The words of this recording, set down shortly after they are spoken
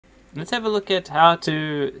Let's have a look at how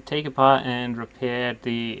to take apart and repair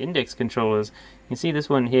the index controllers. You can see this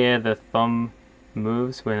one here, the thumb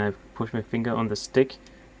moves when I push my finger on the stick,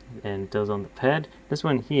 and it does on the pad. This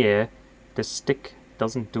one here, the stick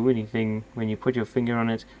doesn't do anything when you put your finger on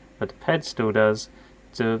it, but the pad still does.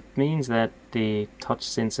 So it means that the touch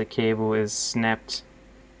sensor cable is snapped,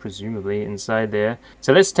 presumably, inside there.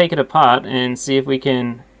 So let's take it apart and see if we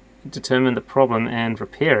can determine the problem and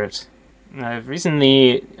repair it. I've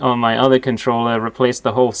recently, on my other controller, replaced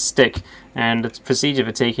the whole stick, and the procedure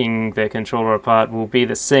for taking the controller apart will be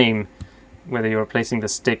the same whether you're replacing the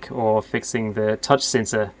stick or fixing the touch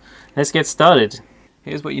sensor. Let's get started.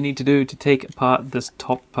 Here's what you need to do to take apart this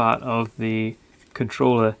top part of the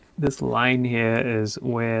controller. This line here is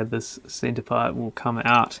where this center part will come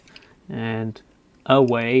out, and a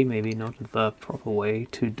way, maybe not the proper way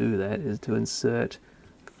to do that, is to insert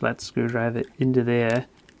a flat screwdriver into there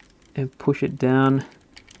and push it down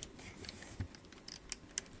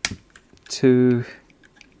to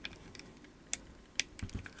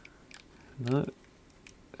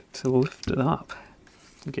lift it up.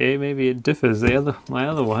 Okay, maybe it differs. My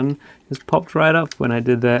other one just popped right up when I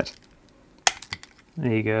did that.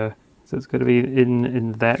 There you go. So it's got to be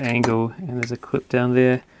in that angle, and there's a clip down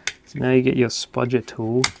there. So now you get your spudger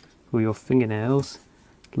tool for your fingernails.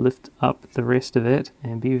 Lift up the rest of it,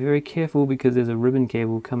 and be very careful because there's a ribbon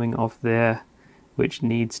cable coming off there which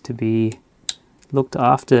needs to be looked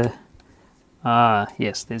after.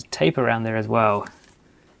 Yes, there's tape around there as well.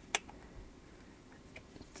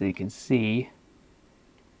 So you can see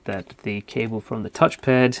that the cable from the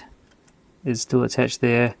touchpad is still attached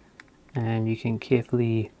there, and you can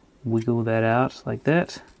carefully wiggle that out like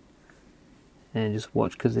that, and just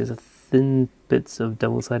watch because there's a thin bits of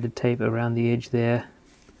double-sided tape around the edge there.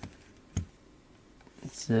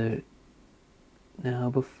 So now,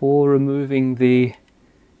 before removing the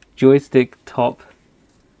joystick top,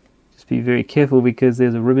 just be very careful because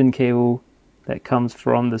there's a ribbon cable that comes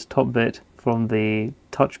from this top bit from the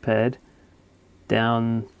touchpad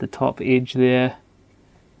down the top edge there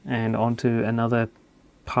and onto another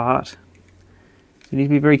part. So you need to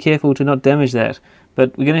be very careful to not damage that,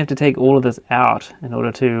 but we're going to have to take all of this out in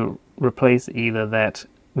order to replace either that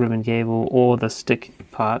ribbon cable or the stick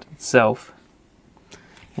part itself.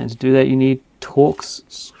 And to do that you need Torx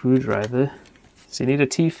screwdriver. So you need a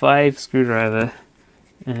T5 screwdriver,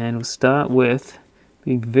 and we'll start with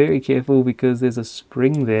being very careful because there's a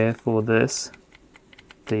spring there for this,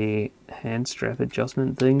 the hand strap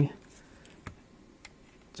adjustment thing.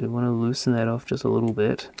 So we want to loosen that off just a little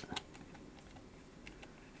bit.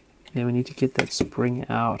 Then we need to get that spring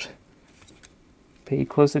out. Pay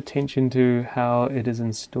close attention to how it is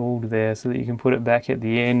installed there so that you can put it back at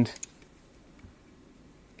the end.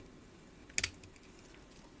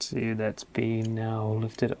 See, that's been now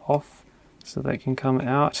lifted off so that can come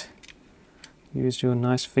out. Use your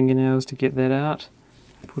nice fingernails to get that out.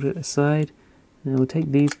 Put it aside. Now we'll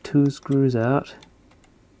take these two screws out.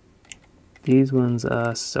 These ones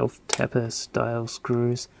are self-tapper style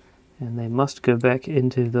screws, and they must go back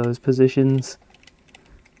into those positions.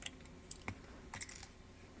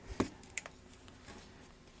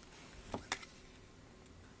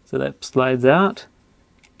 So that slides out.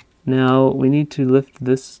 Now we need to lift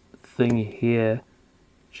this thing here,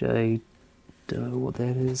 which I don't know what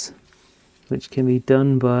that is, which can be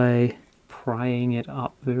done by prying it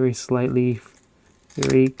up very slightly,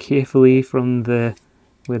 very carefully from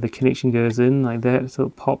where the connection goes in, like that, so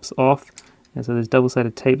it pops off. And so there's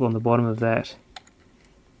double-sided tape on the bottom of that,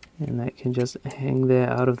 and that can just hang there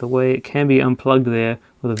out of the way. It can be unplugged there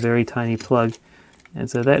with a very tiny plug, and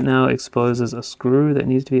so that now exposes a screw that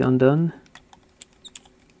needs to be undone.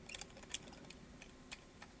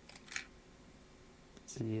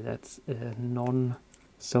 See, that's a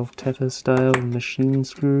non-self-tapper style machine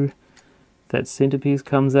screw. That centerpiece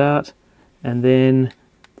comes out, and then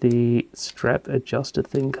the strap adjuster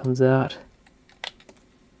thing comes out.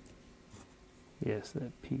 Yes,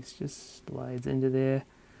 that piece just slides into there.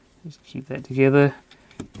 Just keep that together.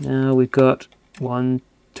 Now we've got 1,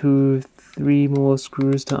 2, 3 more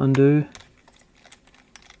screws to undo.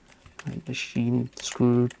 Like machine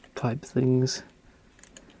screw type things.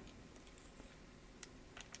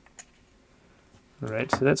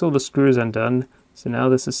 Alright, so that's all the screws undone. So now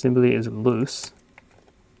this assembly is loose.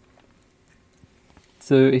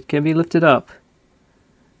 So it can be lifted up,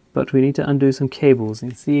 but we need to undo some cables. You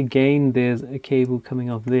can see again there's a cable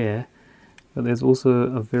coming off there, but there's also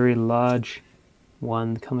a very large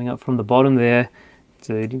one coming up from the bottom there.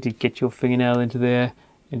 So you need to get your fingernail into there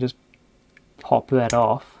and just pop that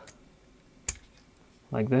off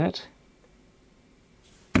like that.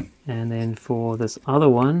 And then for this other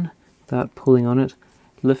one, without pulling on it.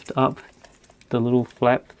 Lift up the little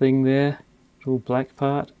flap thing there, little black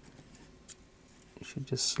part. It should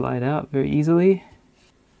just slide out very easily.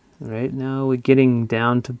 Right, now we're getting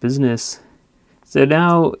down to business. So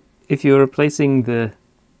now if you're replacing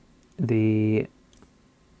the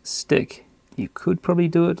stick, you could probably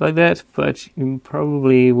do it like that, but you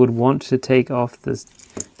probably would want to take off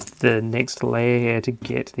the next layer here to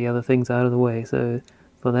get the other things out of the way. So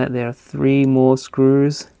for that there are 3 more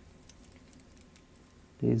screws.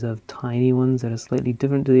 These are tiny ones that are slightly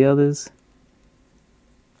different to the others.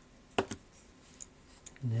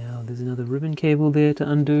 Now there's another ribbon cable there to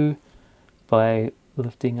undo by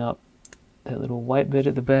lifting up that little white bit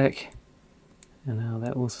at the back, and now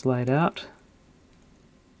that will slide out.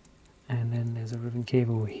 And then there's a ribbon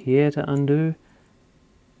cable here to undo.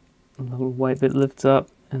 The little white bit lifts up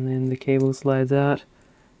and then the cable slides out.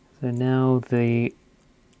 So now the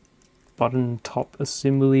button top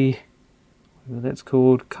assembly, whatever that's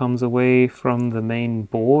called, comes away from the main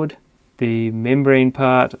board. The membrane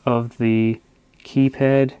part of the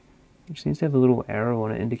keypad, which seems to have a little arrow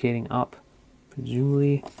on it indicating up,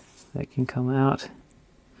 presumably that can come out.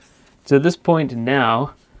 So at this point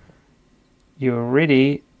now you're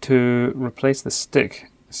ready to replace the stick.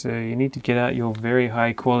 So you need to get out your very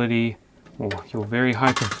high quality or your very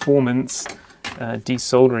high performance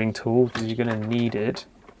desoldering tool, because you're going to need it.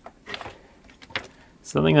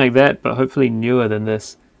 Something like that, but hopefully newer than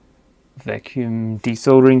this vacuum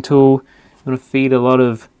desoldering tool. I'm going to feed a lot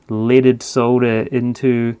of leaded solder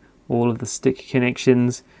into all of the stick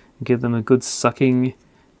connections, give them a good sucking,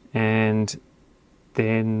 and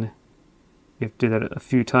then you have to do that a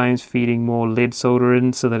few times, feeding more lead solder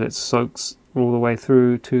in so that it soaks all the way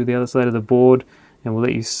through to the other side of the board, and will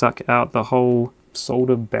let you suck out the whole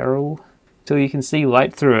solder barrel till you can see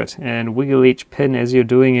light through it, and wiggle each pin as you're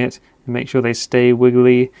doing it and make sure they stay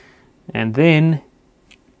wiggly, and then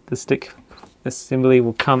the stick assembly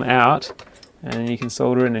will come out and you can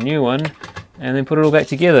solder in a new one and then put it all back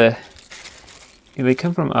together. They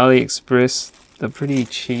come from AliExpress, they're pretty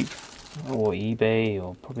cheap, or eBay,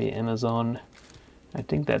 or probably Amazon. I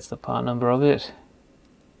think that's the part number of it.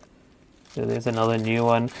 So there's another new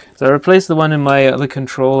one. So I replaced the one in my other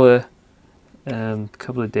controller a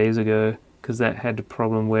couple of days ago, because that had a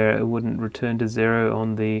problem where it wouldn't return to 0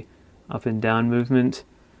 on the up and down movement.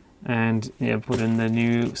 And yeah, put in the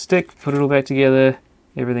new stick, put it all back together,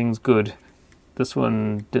 everything's good. This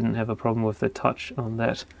one didn't have a problem with the touch on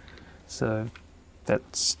that, so that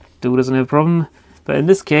still doesn't have a problem. But in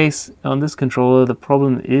this case, on this controller, the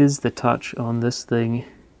problem is the touch on this thing.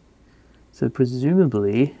 So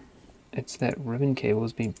presumably it's that ribbon cable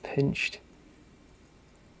has been pinched.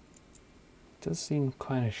 It does seem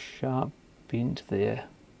kind of sharp bent there.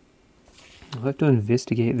 I'll have to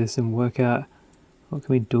investigate this and work out what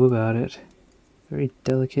can we do about it. Very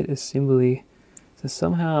delicate assembly. So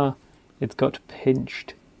somehow it's got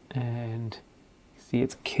pinched, and see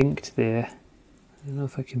it's kinked there. I don't know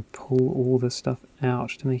if I can pull all this stuff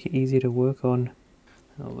out to make it easier to work on.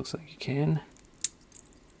 Oh, it looks like you can.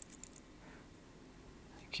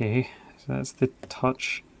 Okay, so that's the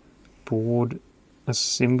touch board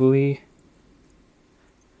assembly.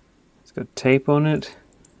 It's got tape on it.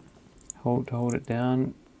 Hold it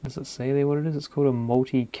down. Does it say there what it is? It's called a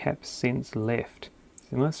multi-cap sense left. So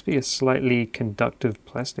there must be a slightly conductive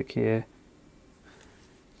plastic here.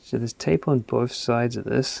 So there's tape on both sides of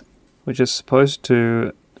this, which is supposed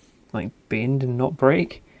to like bend and not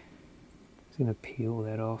break. I'm just gonna peel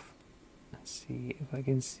that off and see if I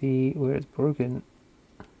can see where it's broken.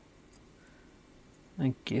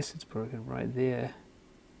 I guess it's broken right there.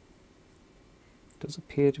 Does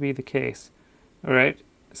appear to be the case. Alright,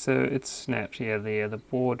 so it's snapped. Yeah, the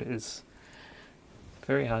board is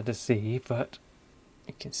very hard to see, but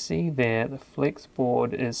you can see there the flex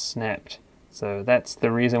board is snapped. So that's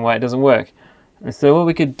the reason why it doesn't work. And so what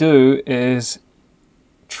we could do is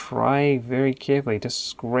try very carefully to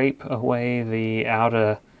scrape away the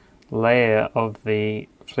outer layer of the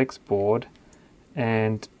flex board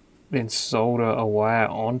and then solder a wire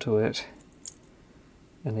onto it,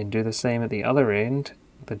 and then do the same at the other end,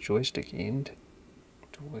 the joystick end,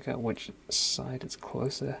 to work out which side it's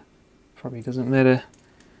closer. Probably doesn't matter.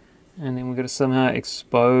 And then we've got to somehow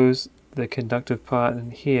expose the conductive part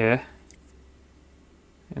in here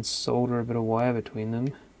and solder a bit of wire between them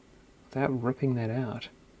without ripping that out.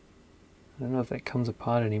 I don't know if that comes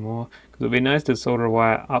apart anymore, because it would be nice to solder a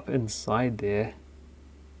wire up inside there,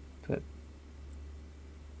 but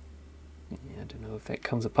yeah, I don't know if that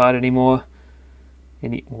comes apart anymore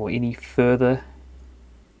any further.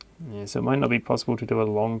 Yeah, so it might not be possible to do a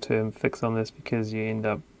long-term fix on this, because you end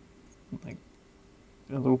up like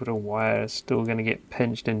a little bit of wire is still going to get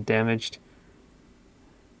pinched and damaged.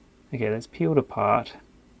 Okay, that's peeled apart.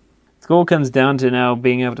 It all comes down to now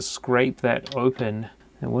being able to scrape that open.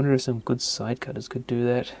 I wonder if some good side cutters could do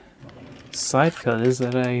that. Side cutters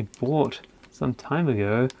that I bought some time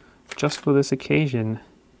ago just for this occasion.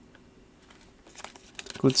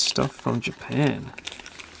 Good stuff from Japan.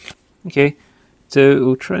 Okay, so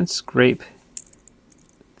we'll try and scrape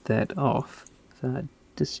that off without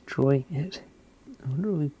destroying it. I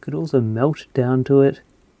wonder if we could also melt down to it.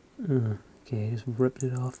 Okay, just ripped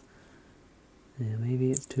it off. Yeah,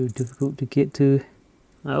 maybe it's too difficult to get to.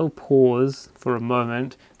 I'll pause for a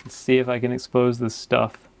moment and see if I can expose this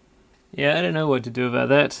stuff. Yeah, I don't know what to do about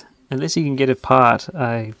that. Unless you can get it apart,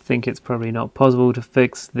 I think it's probably not possible to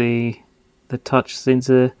fix the touch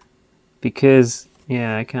sensor, because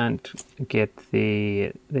yeah, I can't get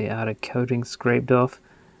the outer coating scraped off.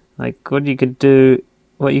 Like what you could do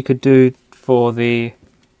for the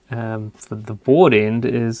board end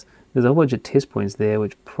is there's a whole bunch of test points there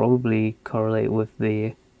which probably correlate with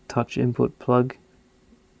the touch input plug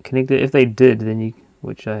connector. If they did, then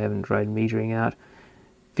which I haven't tried metering out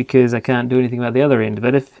because I can't do anything about the other end.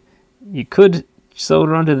 But if you could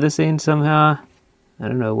solder onto this end somehow, I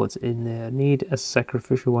don't know what's in there. I need a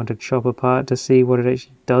sacrificial one to chop apart to see what it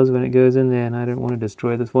actually does when it goes in there, and I don't want to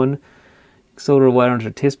destroy this one. Solder a wire onto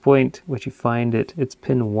a test point, which you find it's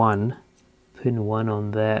pin 1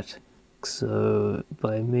 on that. So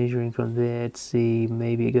by measuring from there to see,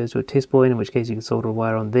 maybe it goes to a test point, in which case you can solder a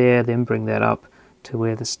wire on there, then bring that up to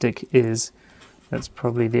where the stick is. That's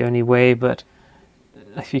probably the only way, but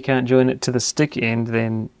if you can't join it to the stick end,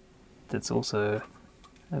 then that's also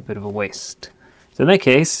a bit of a waste. So in that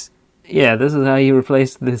case, yeah, this is how you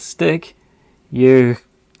replace this stick. You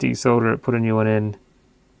desolder it, put a new one in.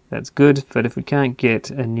 That's good, but if we can't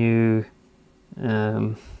get a new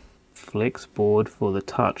flex board for the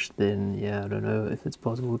touch, then yeah, I don't know if it's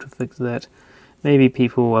possible to fix that. Maybe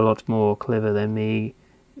people a lot more clever than me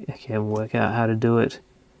can work out how to do it.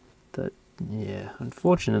 But yeah,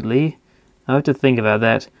 unfortunately, I have to think about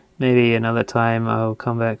that. Maybe another time I'll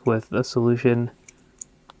come back with a solution.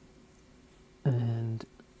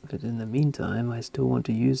 But in the meantime, I still want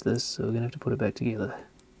to use this, so we're going to have to put it back together.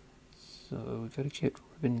 So we've got to get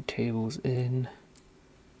ribbon cables in.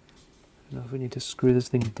 I don't know if we need to screw this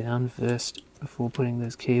thing down first before putting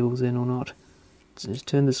those cables in or not. So just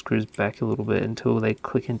turn the screws back a little bit until they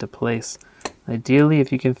click into place. Ideally,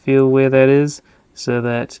 if you can feel where that is, so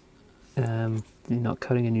that you're not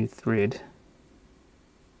cutting a new thread.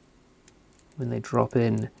 When they drop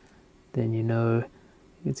in, then you know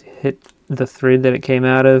it's hit the thread that it came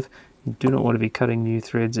out of. You do not want to be cutting new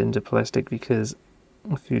threads into plastic, because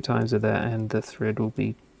a few times of that and the thread will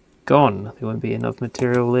be gone. There won't be enough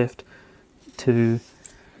material left to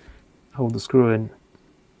hold the screw in,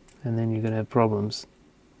 and then you're going to have problems.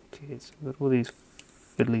 Okay, so we've got all these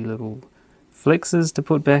fiddly little flexes to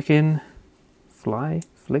put back in. Fly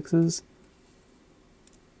flexes.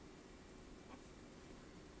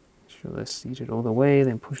 Make sure they're seated all the way,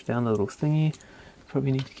 then push down the little thingy.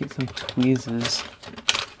 Probably need to get some tweezers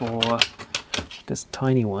for this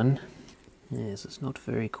tiny one. Yes, it's not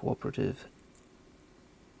very cooperative.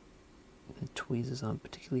 The tweezers aren't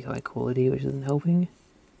particularly high quality, which isn't helping.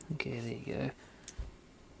 Okay, there you go.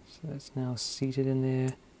 So it's now seated in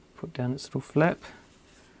there. Put down its little flap.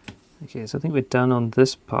 Okay, so I think we're done on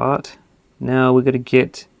this part. Now we're going to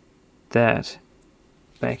get that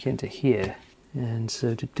back into here. And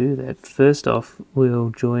so to do that, first off, we'll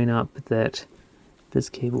join up this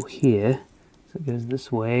cable here. So it goes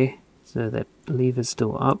this way, so that lever's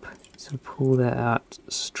still up. So pull that out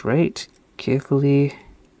straight, carefully.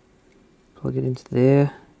 Plug it into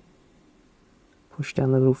there. Push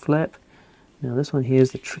down the little flap. Now this one here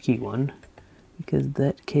is the tricky one, because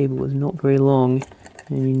that cable is not very long,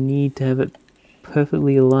 and you need to have it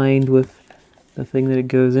perfectly aligned with the thing that it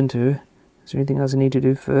goes into. Is there anything else I need to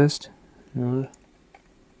do first? No.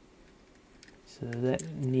 So that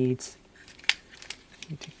needs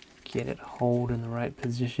to get it hold in the right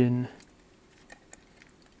position.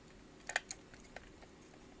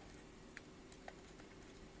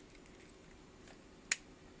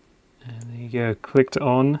 And there you go, clicked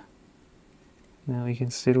on. Now we can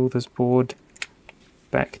settle this board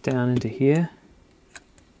back down into here.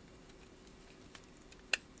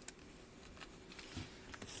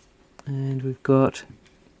 And we've got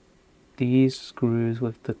these screws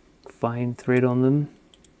with the fine thread on them.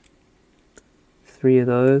 3 of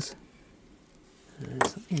those.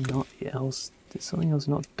 There's something else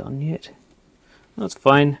not done yet. That's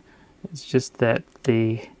fine. It's just that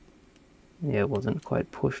it wasn't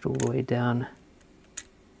quite pushed all the way down.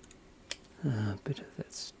 A bit of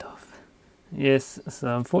that stuff. Yes,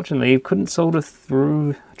 so unfortunately you couldn't solder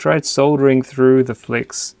through. I tried soldering through the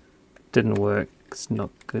flex. Didn't work. It's not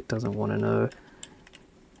good, doesn't want to know.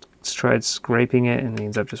 Just tried scraping it and it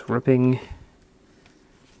ends up just ripping.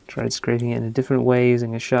 Tried scraping it in a different way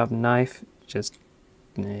using a sharp knife. Just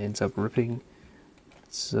ends up ripping.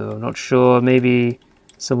 So I'm not sure, maybe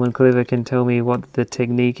someone clever can tell me what the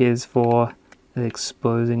technique is for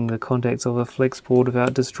exposing the contacts of a flex board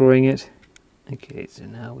without destroying it. Okay, so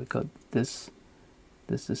now we've got this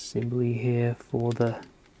assembly here for the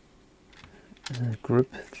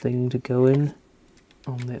grip thing to go in.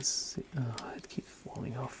 Oh, it keeps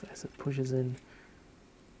falling off as it pushes in.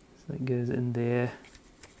 So it goes in there.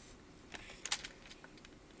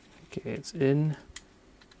 Okay, it's in.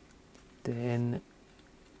 Then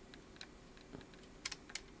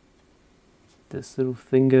this little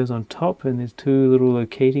thing goes on top, and there's two little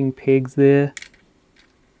locating pegs there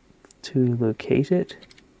to locate it.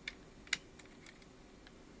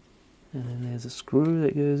 And then there's a screw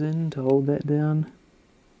that goes in to hold that down.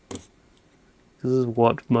 This is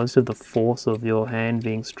what most of the force of your hand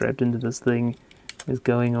being strapped into this thing is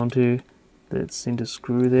going onto. That center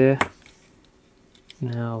screw there.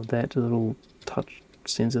 Now that little touch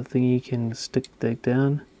sensor thingy can stick that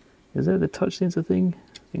down. Is that the touch sensor thing?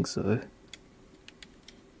 I think so.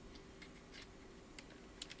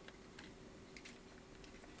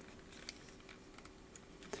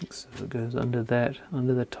 So it goes under that,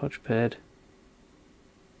 under the touchpad.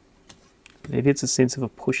 Maybe it's a sensor for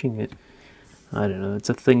pushing it. I don't know, it's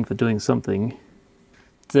a thing for doing something.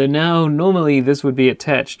 So now normally this would be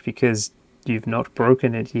attached because you've not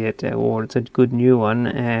broken it yet, or it's a good new one,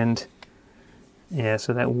 and yeah,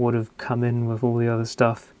 so that would have come in with all the other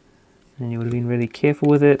stuff, and you would have been really careful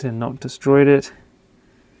with it and not destroyed it.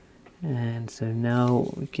 And so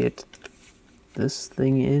now we get this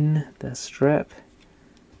thing in, the strap,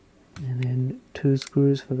 and then two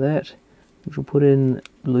screws for that, which we'll put in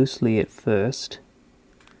loosely at first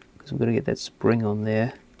because we've got to get that spring on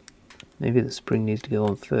there. Maybe the spring needs to go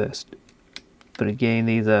on first, but again,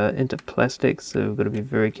 these are into plastic, so we've got to be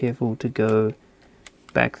very careful to go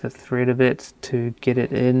back the thread a bit to get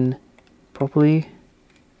it in properly.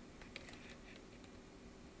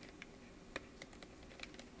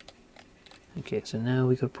 Okay, so now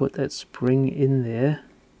we could put that spring in there.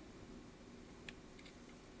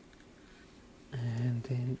 And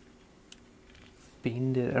then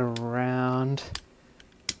bend it around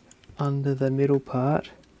under the middle part.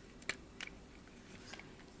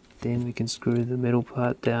 Then we can screw the middle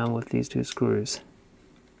part down with these two screws.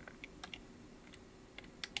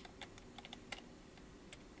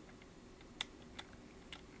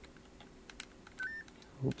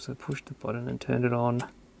 Oops, I pushed the button and turned it on.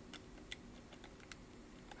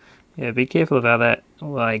 Yeah, be careful about that.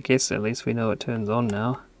 Well, I guess at least we know it turns on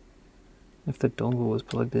now. If the dongle was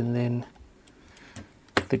plugged in, then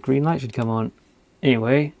the green light should come on.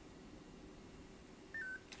 Anyway,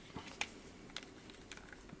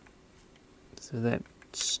 so that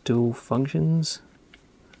still functions.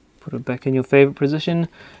 Put it back in your favorite position,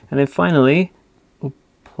 and then finally we'll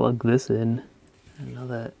plug this in.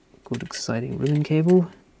 Another good exciting ribbon cable.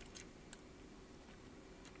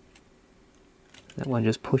 That one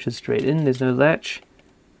just pushes straight in, there's no latch.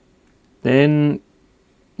 Then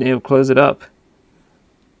we'll close it up.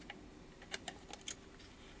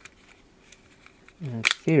 In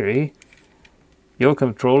theory, your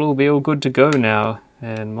controller will be all good to go now,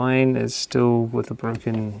 and mine is still with a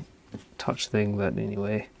broken touch thing, but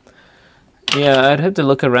anyway. Yeah, I'd have to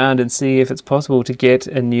look around and see if it's possible to get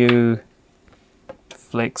a new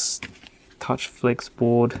touch flex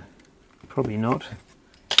board. Probably not.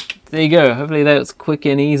 There you go, hopefully that's a quick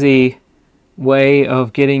and easy way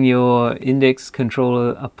of getting your index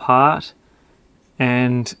controller apart,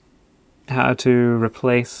 and how to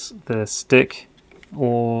replace the stick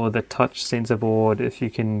or the touch sensor board if you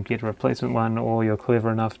can get a replacement one, or you're clever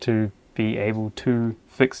enough to be able to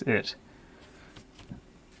fix it.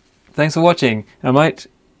 Thanks for watching.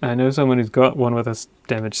 I know someone who's got one with a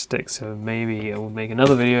damaged stick, so maybe I will make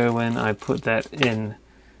another video when I put that in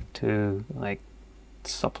to like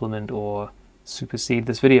supplement or supersede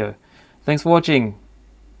this video. Thanks for watching.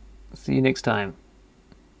 See you next time.